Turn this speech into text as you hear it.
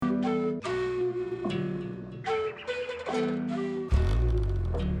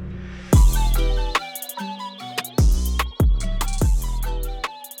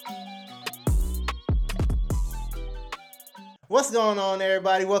going on,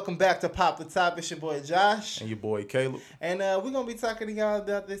 everybody? Welcome back to Pop the Top. It's your boy Josh. And your boy Caleb. And we're going to be talking to y'all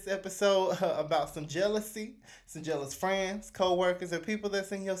about this episode about some jealousy, some jealous friends, co-workers, and people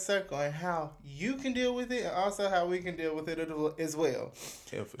that's in your circle, and how you can deal with it, and also how we can deal with it as well.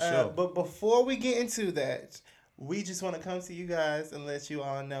 Yeah, for sure. But before we get into that, we just want to come to you guys and let you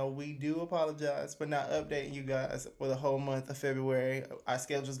all know we do apologize for not updating you guys for the whole month of February. Our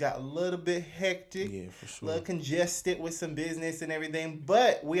schedules got a little bit hectic, Yeah, for sure. a little congested with some business and everything,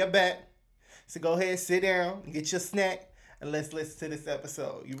 but we are back. So go ahead, sit down, get your snack, and let's listen to this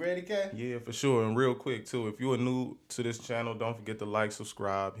episode. You ready, Kay? Yeah, for sure. And real quick, too, if you are new to this channel, don't forget to like,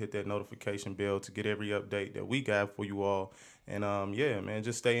 subscribe, hit that notification bell to get every update that we got for you all. And, yeah, man,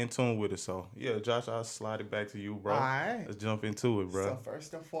 just stay in tune with us. So, yeah, Josh, I'll slide it back to you, bro. All right. Let's jump into it, bro. So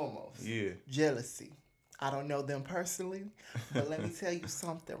first and foremost, Yeah. jealousy. I don't know them personally, but let me tell you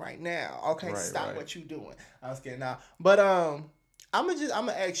something right now. Okay, Right, stop right. what you doing. I was kidding now. But I'm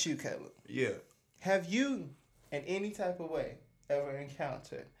gonna ask you, Caleb. Yeah. Have you, in any type of way, ever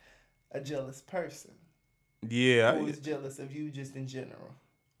encountered a jealous person Yeah. who is jealous of you just in general?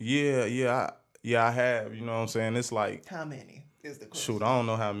 I have. You know what I'm saying? It's like, How many is the question? shoot, I don't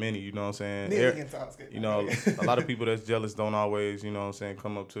know how many, you know what I'm saying? Millions, I was kidding. You know, a lot of people that's jealous don't always, you know what I'm saying,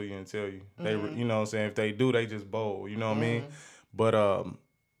 come up to you and tell you. They, you know what I'm saying, if they do, they just bold, you know what I mean? But,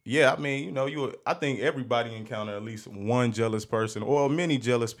 yeah, I mean, you know, I think everybody encounter at least one jealous person or many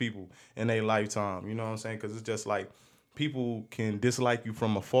jealous people in their lifetime, you know what I'm saying? Because it's just like people can dislike you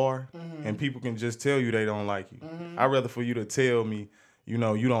from afar and people can just tell you they don't like you. I'd rather for you to tell me, you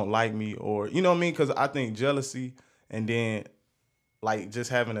know, you don't like me or, you know what I mean? Because I think jealousy and then like just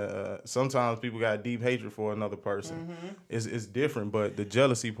having sometimes people got deep hatred for another person. It's different, but the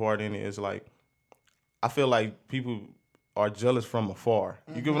jealousy part in it is like, I feel like people are jealous from afar.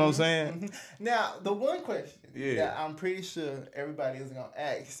 You get what I'm saying? Now, the one question Yeah. that I'm pretty sure everybody is going to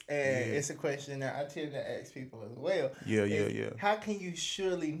ask, and it's a question that I tend to ask people as well. Yeah. How can you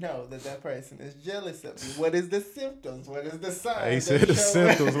surely know that person is jealous of you? What is the symptoms? What is the signs? They said that the show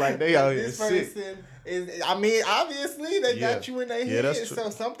symptoms like they out here this sick. person is, I mean, obviously they Yeah. got you in their Yeah, head, that's true. so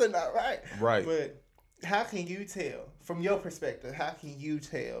something not right. Right. But how can you tell, from your perspective, how can you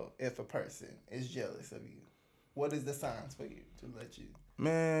tell if a person is jealous of you? What is the signs for you to let you?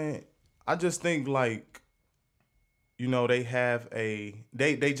 Man, I just think like, you know, they have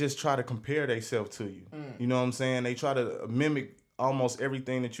they just try to compare themselves to you. You know what I'm saying? They try to mimic almost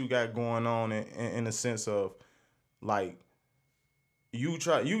everything that you got going on in a sense of like you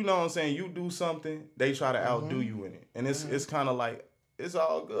know what I'm saying, you do something, they try to outdo you in it. And it's kind of like it's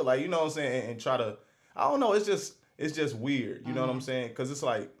all good. Like, you know what I'm saying, and try to I don't know, it's just weird. You know what I'm saying? Cuz it's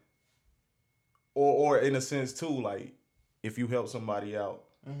like or in a sense too, like if you help somebody out,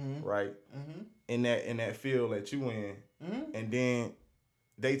 right? In that field that you in, and then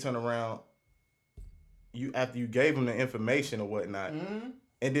they turn around, you after you gave them the information or whatnot,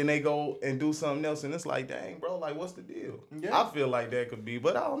 and then they go and do something else, and it's like, dang, bro, like what's the deal? Yeah. I feel like that could be,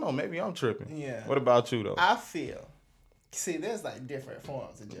 but I don't know, maybe I'm tripping. Yeah. What about you though? I feel. See, there's like different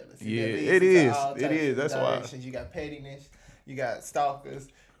forms of jealousy. Yeah, That leads it into is. all It types is. of That's why. directions. You got pettiness. You got stalkers.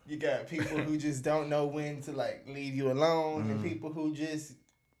 You got people who just don't know when to like leave you alone, and people who just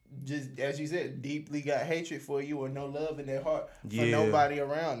as you said, deeply got hatred for you or no love in their heart for Yeah. nobody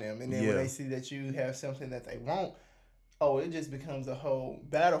around them. And then when Yeah. they see that you have something that they want, it just becomes a whole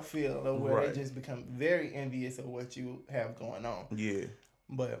battlefield of where Right. they just become very envious of what you have going on. Yeah.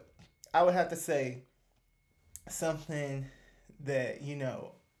 But I would have to say something that, you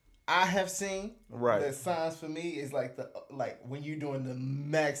know, I have seen. Right. The signs for me is like when you're doing the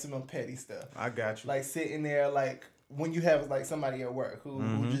maximum petty stuff. I got you. Like sitting there, like when you have like somebody at work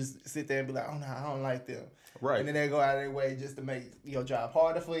who just sit there and be like, oh no, I don't like them. Right. And then they go out of their way just to make your job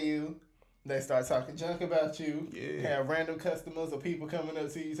harder for you. They start talking junk about you. Yeah. Have random customers or people coming up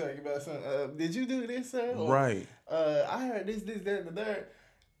to you talking about something. Did you do this, sir? Or, Right. I heard this, that, and the third.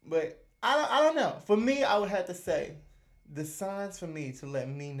 But I don't know. For me, I would have to say the signs for me to let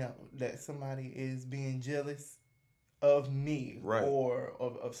me know that somebody is being jealous of me, Right. or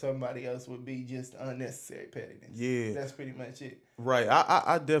of somebody else would be just unnecessary pettiness. Yeah. That's pretty much it. Right.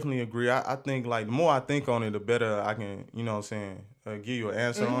 I definitely agree. I think like the more I think on it, the better I can, you know what I'm saying, give you an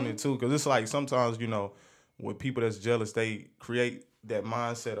answer on it too. Because it's like sometimes, you know, with people that's jealous, they create that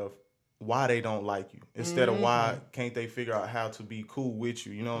mindset of why they don't like you instead of why can't they figure out how to be cool with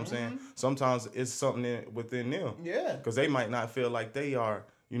you. You know what I'm saying? Sometimes it's something within them. Yeah. Because they might not feel like they are,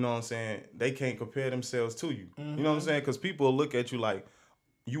 you know what I'm saying, they can't compare themselves to you. You know what I'm saying? Because people look at you like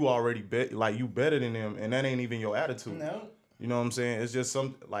you already like you better than them, and that ain't even your attitude. No. You know what I'm saying? It's just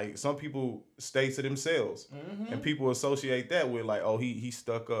some people stay to themselves, and people associate that with like, oh, he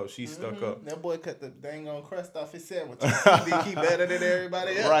stuck up, she stuck up. That boy cut the dang on crust off his sandwich. He better than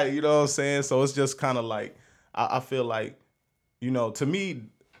everybody else. Right, you know what I'm saying? So it's just kind of like, I feel like, you know, to me,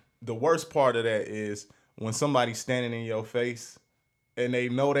 the worst part of that is when somebody's standing in your face and they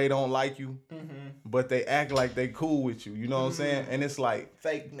know they don't like you, but they act like they cool with you. You know what I'm saying? And it's like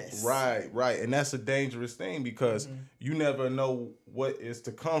fakeness. Right. And that's a dangerous thing because you never know what is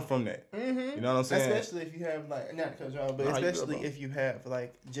to come from that. You know what I'm saying? Especially if you have like, not to cut you off, but especially if you have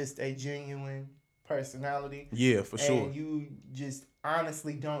like just a genuine personality. Yeah, for sure. And you just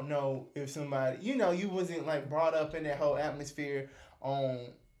honestly don't know if somebody, you know, you wasn't like brought up in that whole atmosphere on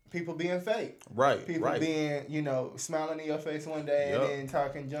people being fake. Right. People being, you know, smiling in your face one day and then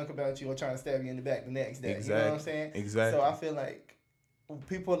talking junk about you or trying to stab you in the back the next day. Exactly. You know what I'm saying? Exactly. So I feel like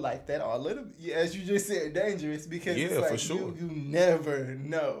people like that are a little, as you just said, dangerous because it's like for sure. you never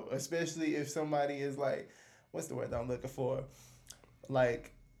know, especially if somebody is like, what's the word I'm looking for?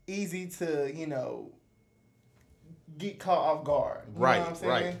 Like, easy to, you know, get caught off guard. You know what I'm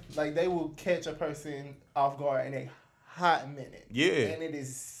saying? Right. Like, they will catch a person off guard in a hot minute. Yeah. And it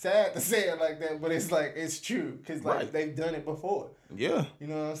is sad to say it like that, but it's like, it's true. Because, like, they've done it before. Yeah. You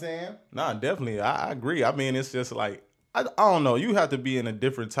know what I'm saying? Nah, definitely. I agree. I mean, it's just like, I don't know. You have to be in a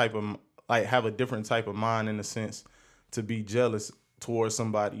different type of, like, have a different type of mind in a sense to be jealous towards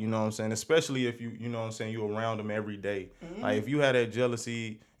somebody, you know what I'm saying? Especially if you know what I'm saying, you're around them every day. Like, if you had that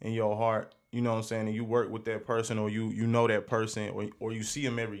jealousy in your heart, you know what I'm saying, and you work with that person or you know that person or you see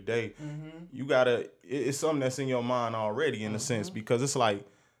them every day, you gotta, it's something that's in your mind already in a sense, because it's like,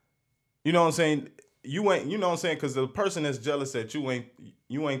 you know what I'm saying, you ain't, you know what I'm saying, because the person that's jealous at you ain't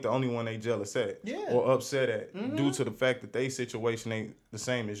the only one they jealous at or upset at due to the fact that their situation ain't the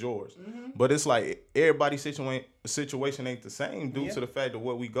same as yours. But it's like everybody's situation ain't the same due to the fact of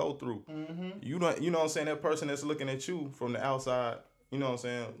what we go through. You know what I'm saying, that person that's looking at you from the outside, you know what I'm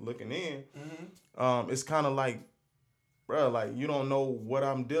saying, looking in, it's kind of like, bro, like, you don't know what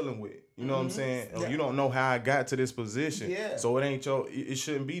I'm dealing with. You know what I'm saying? Or you don't know how I got to this position. So it ain't it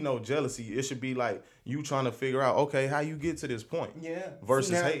shouldn't be no jealousy. It should be like you trying to figure out, okay, how you get to this point.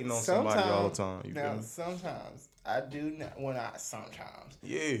 Versus hating on somebody all the time. Sometimes I do not, sometimes.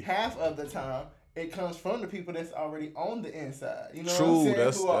 Half of the time, it comes from the people that's already on the inside. You know True, what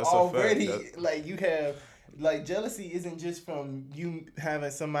I'm saying? Who are already, like, you have, like, jealousy isn't just from you having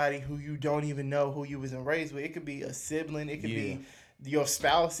somebody who you don't even know who you was raised with. It could be a sibling. It could be your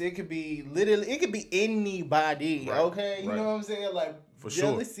spouse. It could be it could be anybody. Okay? You know what I'm saying? Like, for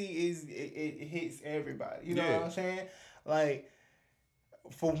jealousy is, it hits everybody. You know what I'm saying? Like,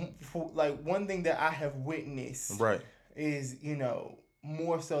 for like, one thing that I have witnessed is, you know,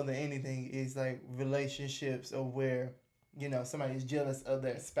 more so than anything is like relationships of where, you know, somebody is jealous of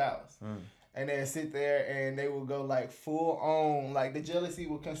their spouse. And they'll sit there and they will go like full on, like the jealousy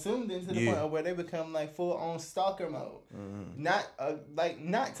will consume them to the point of where they become like full on stalker mode. Not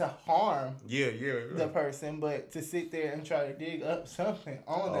not to harm the person, but to sit there and try to dig up something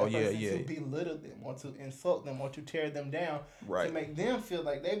on that person to belittle them or to insult them or to tear them down to make them feel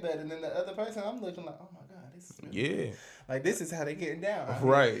like they're better than the other person. I'm looking like, oh my God, this is really like, this is how they getting down.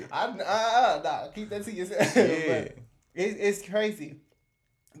 Nah, keep that to yourself. But it's crazy.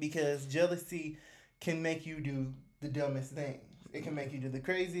 Because jealousy can make you do the dumbest things. It can make you do the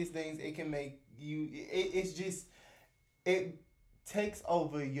craziest things. It can make you... It's just... It takes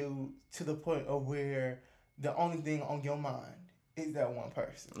over you to the point of where the only thing on your mind is that one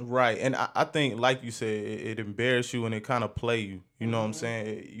person. Right. And I think, like you said, it embarrass you and it kind of play you. You know what I'm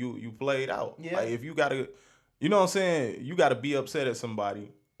saying? You play it out. Like, if you got to... You know what I'm saying? You got to be upset at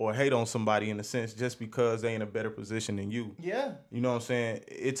somebody or hate on somebody in a sense just because they in a better position than you. You know what I'm saying?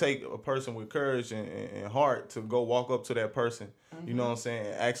 It take a person with courage and heart to go walk up to that person. You know what I'm saying?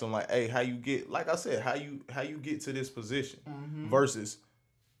 And ask them like, hey, how you get, like I said, how you get to this position versus,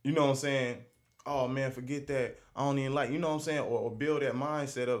 you know what I'm saying? Oh man, forget that. I don't even like, you know what I'm saying? Or build that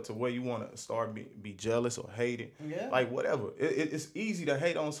mindset up to where you want to start be jealous or hate it. Like, whatever. It's easy to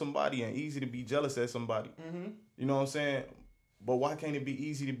hate on somebody and easy to be jealous at somebody. You know what I'm saying? But why can't it be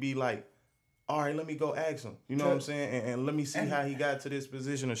easy to be like, all right, let me go ask him. You know what I'm saying? And let me see how he got to this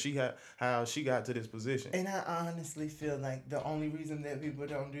position or how she got to this position. And I honestly feel like the only reason that people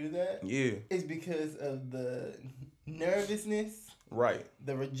don't do that is because of the nervousness.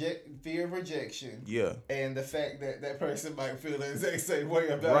 The fear of rejection. And the fact that that person might feel the exact same way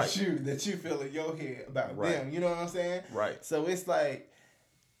about you that you feel in your head about them. You know what I'm saying? So it's like,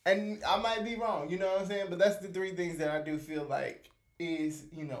 and I might be wrong, you know what I'm saying? But that's the three things that I do feel like is,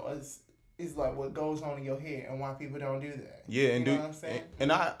 you know, is like what goes on in your head and why people don't do that. Yeah, and you know what I'm saying?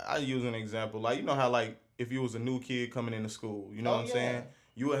 and I use an example. Like, you know how, like, if you was a new kid coming into school, you know what I'm saying?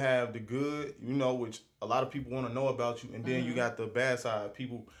 You would have the good, you know, which a lot of people want to know about you, and then you got the bad side.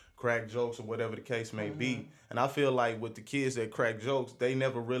 People crack jokes or whatever the case may be. And I feel like with the kids that crack jokes, they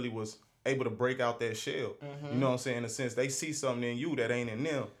never really was able to break out that shell. You know what I'm saying? In a sense, they see something in you that ain't in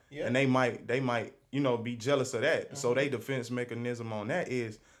them, and they might, you know, be jealous of that. So they defense mechanism on that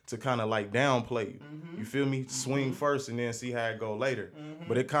is to kind of like downplay you. You feel me? Swing first and then see how it go later.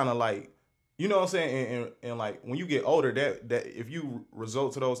 But it kind of like, you know what I'm saying? And like when you get older, that if you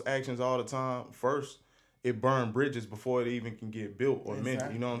resort to those actions all the time, first it burn bridges before it even can get built or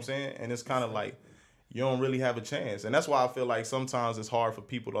mended. You know what I'm saying? And it's kind of like you don't really have a chance. And that's why I feel like sometimes it's hard for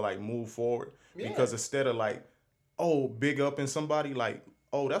people to like move forward because instead of like, oh, big up in somebody, like,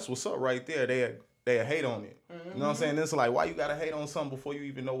 oh, that's what's up right there. They hate on it. You know what I'm saying? It's like, why you gotta hate on something before you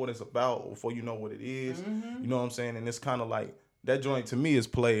even know what it's about or before you know what it is? You know what I'm saying? And it's kind of like that joint to me is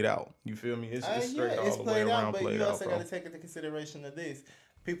played out. You feel me? It's straight all the way around but played you out. also got to take into consideration of this.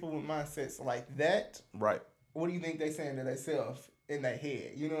 People with mindsets like that, right? What do you think they saying to themselves in their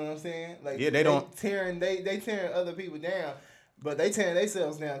head? You know what I'm saying? Like, they don't tearing tearing other people down, but they tearing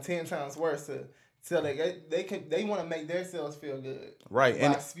themselves down 10 times worse so they want to make themselves feel good, right?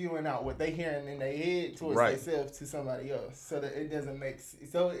 By spewing out what they hearing in their head towards themselves to somebody else, so that it doesn't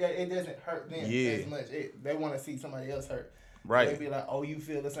hurt them as much. They want to see somebody else hurt, right? So they be like, oh, you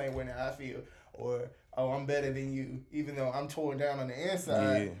feel the same way that I feel, or oh, I'm better than you, even though I'm torn down on the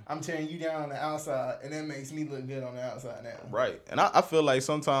inside. Yeah. I'm tearing you down on the outside, and that makes me look good on the outside now. Right, and I feel like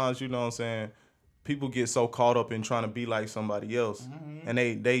sometimes, you know what I'm saying, people get so caught up in trying to be like somebody else, and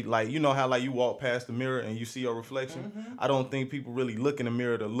they like, you know how like you walk past the mirror and you see your reflection. I don't think people really look in the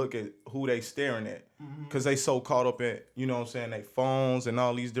mirror to look at who they staring at, because they so caught up in, you know what I'm saying, they phones and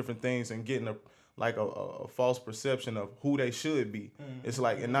all these different things and getting a false perception of who they should be. It's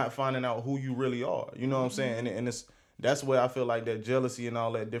like, and not finding out who you really are. You know what I'm saying? And that's where I feel like that jealousy and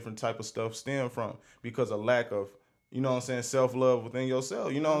all that different type of stuff stem from, because of lack of, you know what I'm saying, self-love within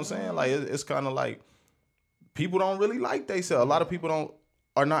yourself. You know what I'm saying? Like, it's kind of like people don't really like themselves. A lot of people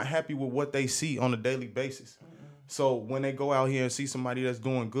are not happy with what they see on a daily basis. So when they go out here and see somebody that's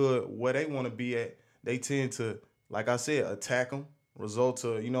doing good, where they want to be at, they tend to, like I said, attack them, result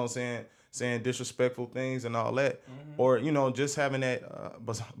to, you know what I'm saying disrespectful things and all that, or, you know, just having that,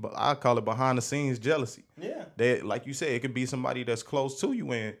 but I call it behind the scenes jealousy. Yeah. That, like you said, it could be somebody that's close to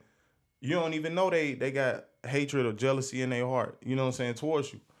you and you don't even know they got hatred or jealousy in their heart, you know what I'm saying,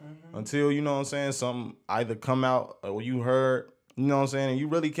 towards you, until, you know what I'm saying, something either come out or you heard, you know what I'm saying, and you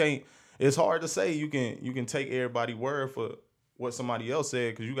really can't. It's hard to say you can take everybody's word for what somebody else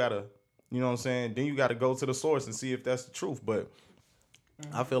said, because you gotta, you know what I'm saying, then you gotta go to the source and see if that's the truth, but.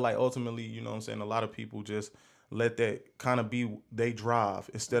 I feel like ultimately, you know what I'm saying, a lot of people just let that kind of be they drive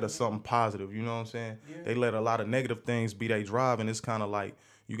instead of something positive, you know what I'm saying? Yeah. They let a lot of negative things be they drive, and it's kind of like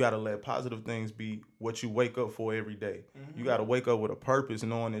you got to let positive things be what you wake up for every day. You got to wake up with a purpose,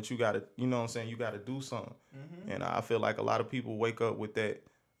 knowing that you got to, you know what I'm saying, you got to do something. And I feel like a lot of people wake up with that,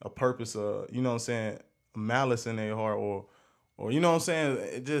 a purpose, you know what I'm saying, malice in their heart, or you know what I'm saying,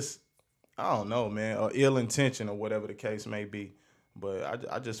 it just, I don't know, man, or ill intention or whatever the case may be. But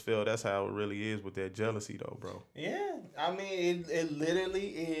I just feel that's how it really is with that jealousy, though, bro. Yeah, I mean, it literally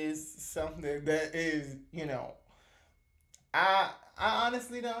is something that is, you know, I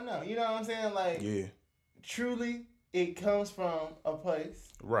honestly don't know. You know what I'm saying? Like, yeah, truly, it comes from a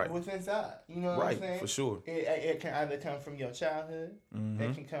place within inside. You know what I'm saying? For sure. It can either come from your childhood.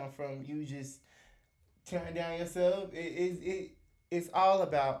 It can come from you just tearing down yourself. It's all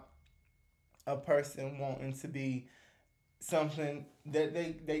about a person wanting to be something that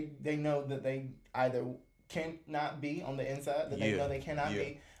they know that they either cannot be on the inside, that they know they cannot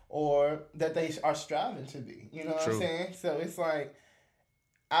be, or that they are striving to be. You know what I'm saying? So it's like,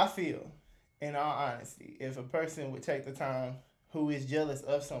 I feel, in all honesty, if a person would take the time who is jealous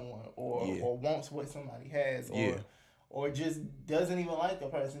of someone or wants what somebody has or just doesn't even like a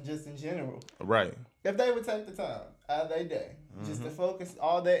person just in general. Right. If they would take the time out of their day just to focus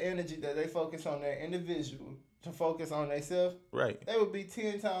all that energy that they focus on their individual, to focus on themselves, right, they would be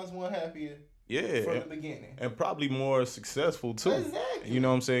 10 times more happier from the beginning. And probably more successful, too. Exactly. You know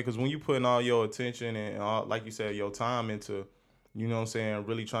what I'm saying? Because when you putting all your attention and, all, like you said, your time into, you know what I'm saying,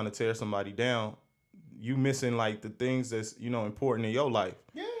 really trying to tear somebody down, you missing, like, the things that's, you know, important in your life.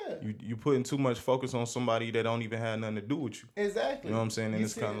 Yeah. You putting too much focus on somebody that don't even have nothing to do with you. Exactly. You know what I'm saying? And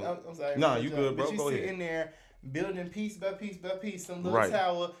it's kind of... I'm sorry. Nah, you good, bro. But you go sitting ahead. building piece by piece by piece some little Right.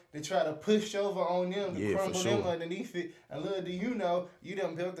 tower to try to push over on them, to Yeah, for crumble them sure. underneath it. And little do you know, you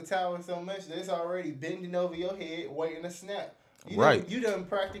done built the tower so much that it's already bending over your head, waiting to snap. Right. You done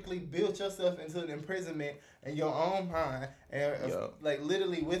practically built yourself into an imprisonment in your own mind, and Yup. like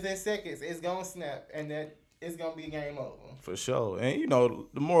literally within seconds, it's gonna snap, and that it's gonna be game over. For sure. And you know,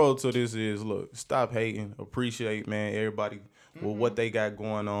 the moral to this is, look, stop hating, appreciate, man, everybody with what they got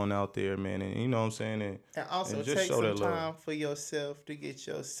going on out there, man. And you know what I'm saying? And also and just take show some that love. time for yourself to get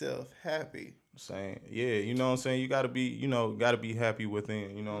yourself happy. Saying, yeah, you know what I'm saying? You gotta be happy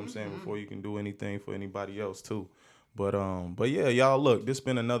within, you know what I'm saying, before you can do anything for anybody else too. But yeah, y'all, look, this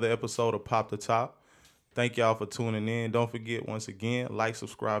been another episode of Pop the Top. Thank y'all for tuning in. Don't forget, once again, like,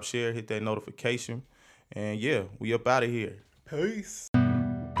 subscribe, share, hit that notification. And yeah, we up out of here. Peace.